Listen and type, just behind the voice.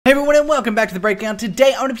welcome back to the breakdown.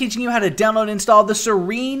 Today I'm going to be teaching you how to download and install the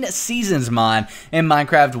Serene Seasons mod in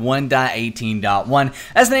Minecraft 1.18.1.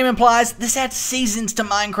 As the name implies, this adds seasons to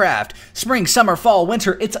Minecraft. Spring, summer, fall,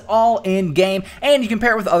 winter, it's all in game, and you can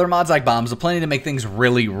pair it with other mods like Bombs of Plenty to make things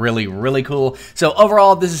really cool. So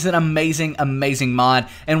overall, this is an amazing mod,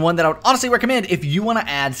 and one that I would honestly recommend if you want to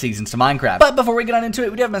add seasons to Minecraft. But before we get on into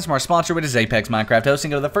it, we do have a smart sponsor, which is Apex Minecraft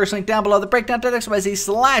Hosting. Go to the first link down below, the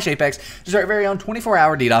breakdown.xyz/Apex, to start your very own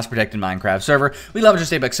 24-hour DDOS Protected Minecraft server. We love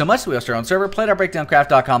just Apex so much, we host our own server, played our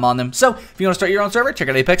breakdowncraft.com on them. So if you want to start your own server, check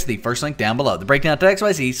out Apex, the first link down below, the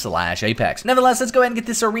breakdown.xyz/Apex. Nevertheless, let's go ahead and get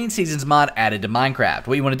this Serene Seasons mod added to Minecraft.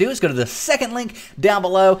 What you want to do is go to the second link down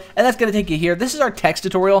below, and that's going to take you here. This is our text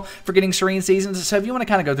tutorial for getting Serene Seasons, so if you want to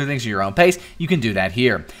kind of go through things at your own pace, you can do that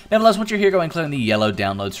here. Nevertheless, once you're here, go ahead and click on the yellow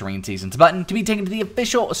Download Serene Seasons button to be taken to the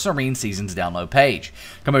official Serene Seasons download page.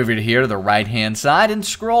 Come over to here to the right-hand side and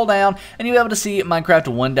scroll down, and you'll be able to see Minecraft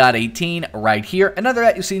 1.18 right here. And under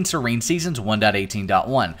that, you'll see Serene Seasons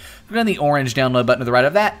 1.18.1. Click on the orange download button to the right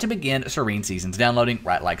of that to begin Serene Seasons downloading,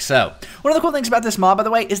 right like so. One of the cool things about this mod, by the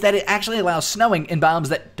way, is that it actually allows snowing in biomes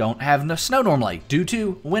that don't have no snow normally, due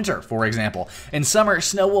to winter, for example. In summer,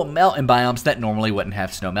 snow will melt in biomes that normally wouldn't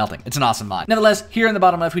have snow melting. It's an awesome mod. Nevertheless, here in the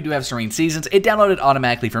bottom left, we do have Serene Seasons. It downloaded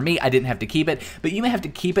automatically for me. I didn't have to keep it, but you may have to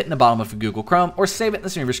keep it in the bottom of Google Chrome or save it in the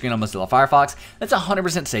center of your screen on Mozilla Firefox. That's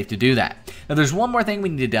 100% safe to do that. Now, there's one more thing we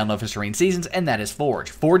need to download for Serene Seasons, and that is Forge.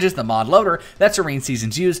 Forge is the mod loader that Serene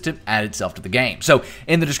Seasons used to add itself to the game. So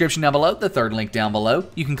in the description down below, the third link down below,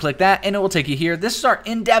 you can click that and it will take you here. This is our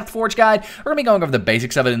in-depth Forge guide. We're going to be going over the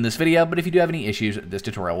basics of it in this video, but if you do have any issues, this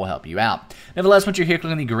tutorial will help you out. Nevertheless, once you're here,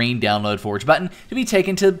 click on the green Download Forge button to be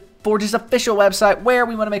taken to Forge's official website, where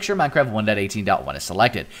we want to make sure Minecraft 1.18.1 is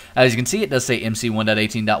selected. As you can see, it does say MC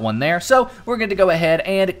 1.18.1 there, so we're going to go ahead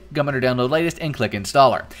and come under Download Latest and click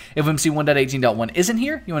Installer. If MC 1.18.1 isn't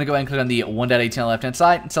here, you want to go ahead and click on the 1.18 on the left-hand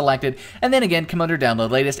side and select it, and then again, come under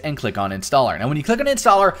Download Latest and click on Installer. Now, when you click on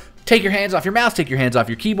Installer, take your hands off your mouse, take your hands off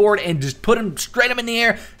your keyboard, and just put them straight up in the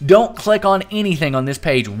air. Don't click on anything on this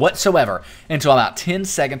page whatsoever until about 10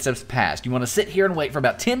 seconds has passed. You want to sit here and wait for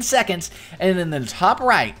about 10 seconds, and then in the top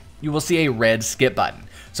right, you will see a red skip button.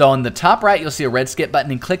 So on the top right, you'll see a red skip button,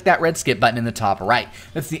 and click that red skip button in the top right.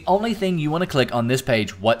 That's the only thing you want to click on this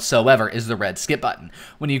page whatsoever is the red skip button.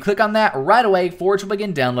 When you click on that, right away, Forge will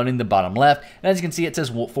begin downloading the bottom left. And as you can see, it says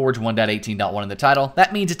Forge 1.18.1 in the title.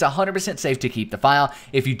 That means it's 100% safe to keep the file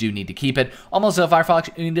if you do need to keep it. On Mozilla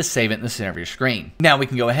Firefox, you need to save it in the center of your screen. Now we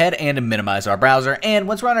can go ahead and minimize our browser. And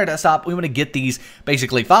once we're on our desktop, we want to get these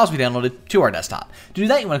basically files we downloaded to our desktop. To do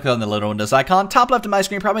that, you want to click on the little Windows icon, top left of my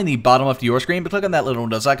screen, probably in the bottom left of your screen, but click on that little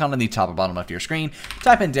Windows icon in the top or bottom left of your screen.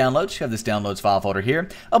 Type in downloads. You have this downloads file folder here.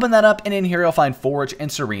 Open that up, and in here you'll find Forge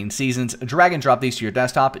and Serene Seasons. Drag and drop these to your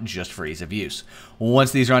desktop just for ease of use.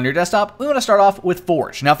 Once these are on your desktop, we want to start off with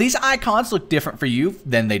Forge. Now, if these icons look different for you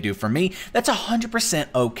than they do for me, that's 100%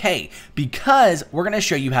 okay, because we're going to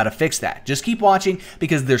show you how to fix that. Just keep watching,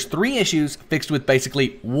 because there's 3 issues fixed with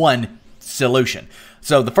basically one solution.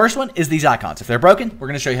 So the first one is these icons. If they're broken, we're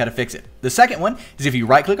going to show you how to fix it. The second one is if you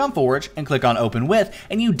right click on Forge and click on Open With,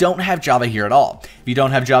 and you don't have Java here at all. If you don't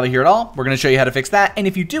have Java here at all, we're going to show you how to fix that. And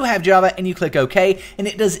if you do have Java and you click OK, and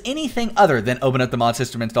it does anything other than open up the mod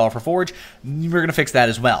system installer for Forge, we're going to fix that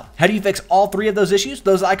as well. How do you fix all 3 of those issues,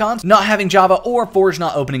 those icons, not having Java or Forge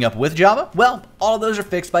not opening up with Java? Well, all of those are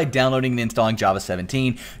fixed by downloading and installing Java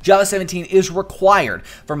 17. Java 17 is required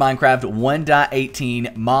for Minecraft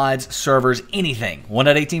 1.18 mods, servers, anything.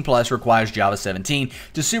 1.18 plus requires Java 17.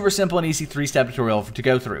 It's a super simple and easy 3-step tutorial to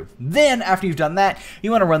go through. Then, after you've done that,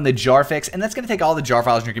 you want to run the jar fix, and that's going to take all the jar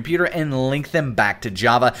files on your computer and link them back to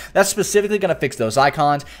Java. That's specifically going to fix those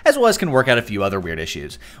icons, as well as can work out a few other weird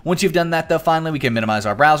issues. Once you've done that, though, finally, we can minimize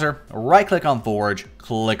our browser, right-click on Forge,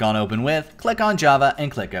 click on Open With, click on Java, and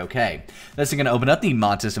click OK. This is going to open up the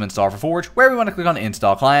mod system installer for Forge, where we want to click on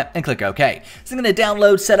Install Client and click OK. It's going to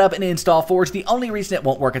download, set up, and install Forge. The only reason it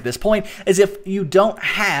won't work at this point is if you don't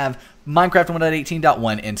have Minecraft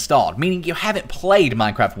 1.18.1 installed, meaning you haven't played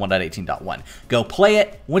Minecraft 1.18.1. Go play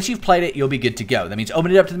it. Once you've played it, you'll be good to go. That means open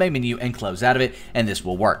it up to the main menu and close out of it, and this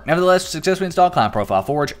will work. Nevertheless, successfully installed Client Profile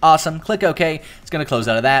Forge. Awesome. Click OK. It's going to close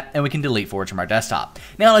out of that, and we can delete Forge from our desktop.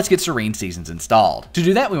 Now let's get Serene Seasons installed. To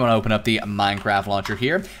do that, we want to open up the Minecraft launcher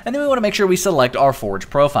here, and then we want to make sure we select our Forge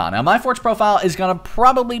profile. Now, my Forge profile is going to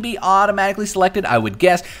probably be automatically selected, I would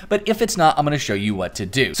guess, but if it's not, I'm going to show you what to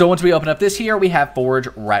do. So once we open up this here, we have Forge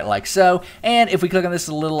right like so. And if we click on this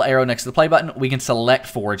little arrow next to the play button, we can select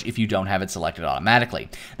Forge if you don't have it selected automatically.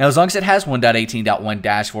 Now, as long as it has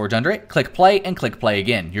 1.18.1-Forge under it, click play and click play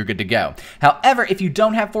again. You're good to go. However, if you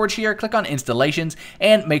don't have Forge here, click on installations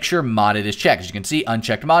and make sure modded is checked. As you can see,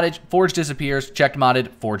 unchecked modded, Forge disappears, checked modded,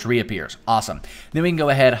 Forge reappears. Awesome. Then we can go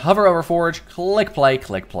ahead, hover over Forge, click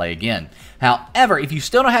play again. However, if you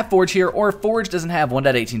still don't have Forge here, or Forge doesn't have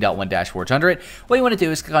 1.18.1-Forge under it, what you want to do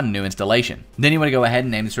is click on New Installation. Then you want to go ahead and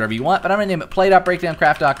name this whatever you want, but I'm going to name it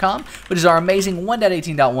play.breakdowncraft.com, which is our amazing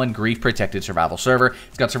 1.18.1 grief protected survival server.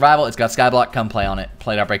 It's got survival, it's got skyblock, come play on it.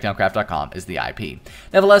 Play.breakdowncraft.com is the IP.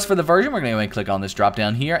 Nevertheless, for the version, we're going to go ahead and click on this drop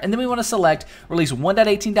down here, and then we want to select release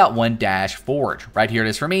 1.18.1-Forge. Right here it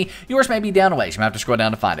is for me. Yours may be down a ways. You might have to scroll down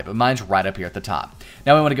to find it, but mine's right up here at the top.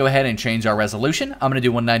 Now we want to go ahead and change our resolution. I'm going to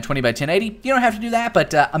do 1920 by 1080. You don't have to do that,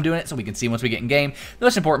 but I'm doing it so we can see once we get in game. The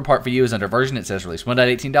most important part for you is under version, it says release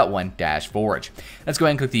 1.18.1-Forge. Let's go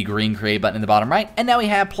ahead and click the green create button in the bottom right, and now we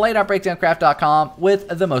have play.breakdowncraft.com with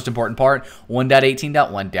the most important part,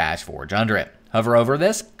 1.18.1-Forge under it. Hover over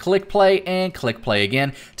this, click play, and click play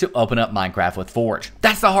again to open up Minecraft with Forge.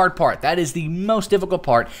 That's the hard part. That is the most difficult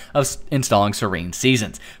part of installing Serene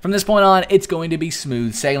Seasons. From this point on, it's going to be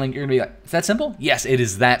smooth sailing. You're going to be like, is that simple? Yes, it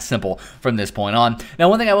is that simple from this point on. Now,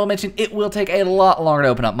 one thing I will mention, it will take a lot longer to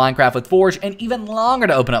open up Minecraft with Forge, and even longer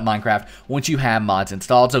to open up Minecraft once you have mods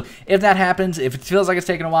installed. So if that happens, if it feels like it's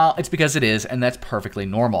taking a while, it's because it is, and that's perfectly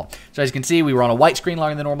normal. So as you can see, we were on a white screen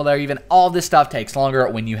longer than normal there. Even all this stuff takes longer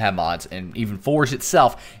when you have mods, and even Forge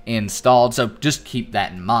itself installed, so just keep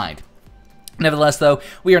that in mind. Nevertheless, though,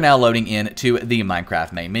 we are now loading into the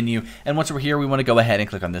Minecraft main menu, and once we're here, we want to go ahead and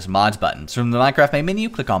click on this mods button. So from the Minecraft main menu,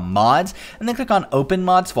 click on mods, and then click on open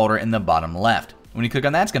mods folder in the bottom left. When you click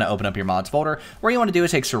on that, it's going to open up your mods folder. What you want to do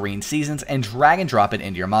is take Serene Seasons and drag and drop it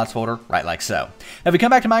into your mods folder, right like so. Now, if we come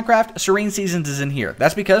back to Minecraft, Serene Seasons is in here.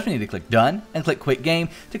 That's because we need to click Done and click Quit Game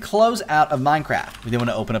to close out of Minecraft. We then want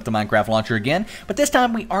to open up the Minecraft launcher again, but this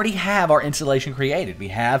time we already have our installation created. We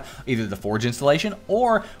have either the Forge installation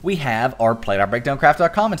or we have our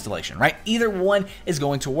play.breakdowncraft.com installation, right? Either one is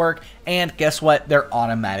going to work, and guess what? They're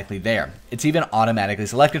automatically there. It's even automatically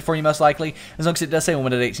selected for you, most likely, as long as it does say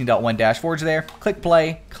 1.18.1-Forge there. Click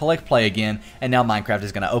play again, and now Minecraft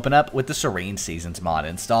is going to open up with the Serene Seasons mod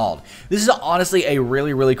installed. This is honestly a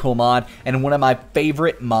really, really cool mod, and one of my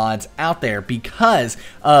favorite mods out there because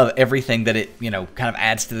of everything that it, kind of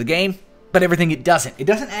adds to the game. But everything it doesn't. It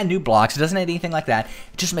doesn't add new blocks. It doesn't add anything like that.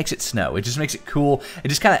 It just makes it snow. It just makes it cool. It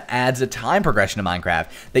just kind of adds a time progression to Minecraft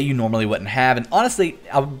that you normally wouldn't have. And honestly,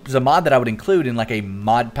 it was a mod that I would include in like a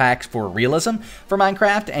mod pack for realism for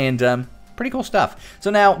Minecraft, and pretty cool stuff. So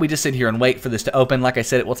now we just sit here and wait for this to open. Like I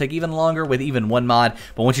said, it will take even longer with even one mod,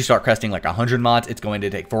 but once you start cresting like 100 mods, it's going to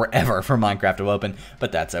take forever for Minecraft to open,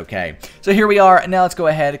 but that's okay. So here we are, and now let's go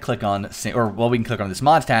ahead and click on, we can click on this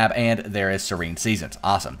mods tab, and there is Serene Seasons.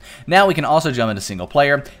 Awesome. Now we can also jump into single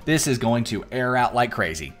player. This is going to air out like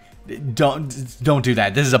crazy. Don't do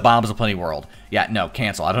that. This is a Bombs of Plenty world. Yeah, no,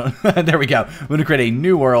 cancel. I don't. There we go. We're going to create a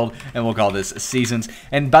new world, and we'll call this Seasons.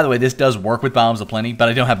 And by the way, this does work with Bombs of Plenty, but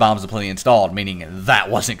I don't have Bombs of Plenty installed, meaning that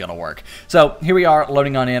wasn't going to work. So here we are,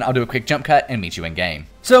 loading on in. I'll do a quick jump cut and meet you in game.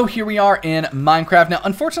 So here we are in Minecraft. Now,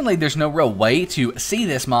 unfortunately, there's no real way to see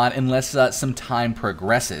this mod unless some time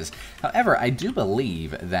progresses. However, I do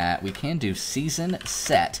believe that we can do season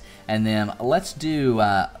set, and then let's do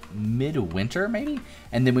midwinter maybe,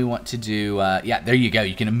 and then we want to do yeah, there you go.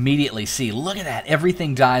 You can immediately see, look at that,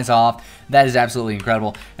 everything dies off. That is absolutely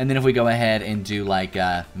incredible. And then if we go ahead and do like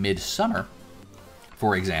midsummer,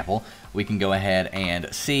 for example, we can go ahead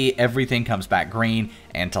and see everything comes back green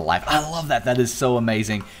and to life. I love that. That is so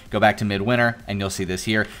amazing. Go back to midwinter and you'll see this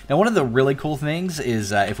here. Now, one of the really cool things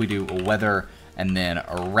is if we do weather and then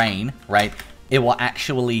rain, right, it will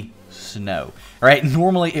actually snow. Right?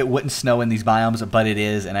 Normally it wouldn't snow in these biomes, but it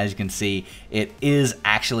is, and as you can see, it is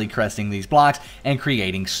actually cresting these blocks and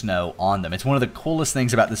creating snow on them. It's one of the coolest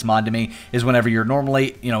things about this mod to me is whenever you're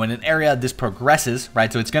normally, in an area, this progresses,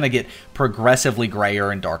 right? So it's going to get progressively grayer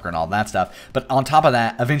and darker and all that stuff. But on top of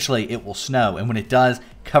that, eventually it will snow, and when it does,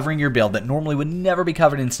 covering your build that normally would never be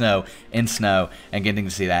covered in snow, and getting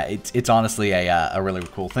to see that, it's honestly a really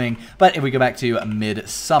cool thing. But if we go back to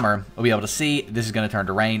midsummer, we'll be able to see this is going to turn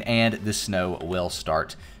to rain, and the snow will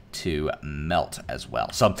start to melt as well.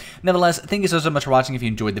 So nevertheless, thank you so much for watching. If you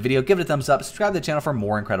enjoyed the video, give it a thumbs up, subscribe to the channel for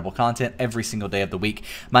more incredible content every single day of the week.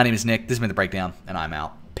 My name is Nick, this has been The Breakdown, and I'm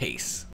out. Peace.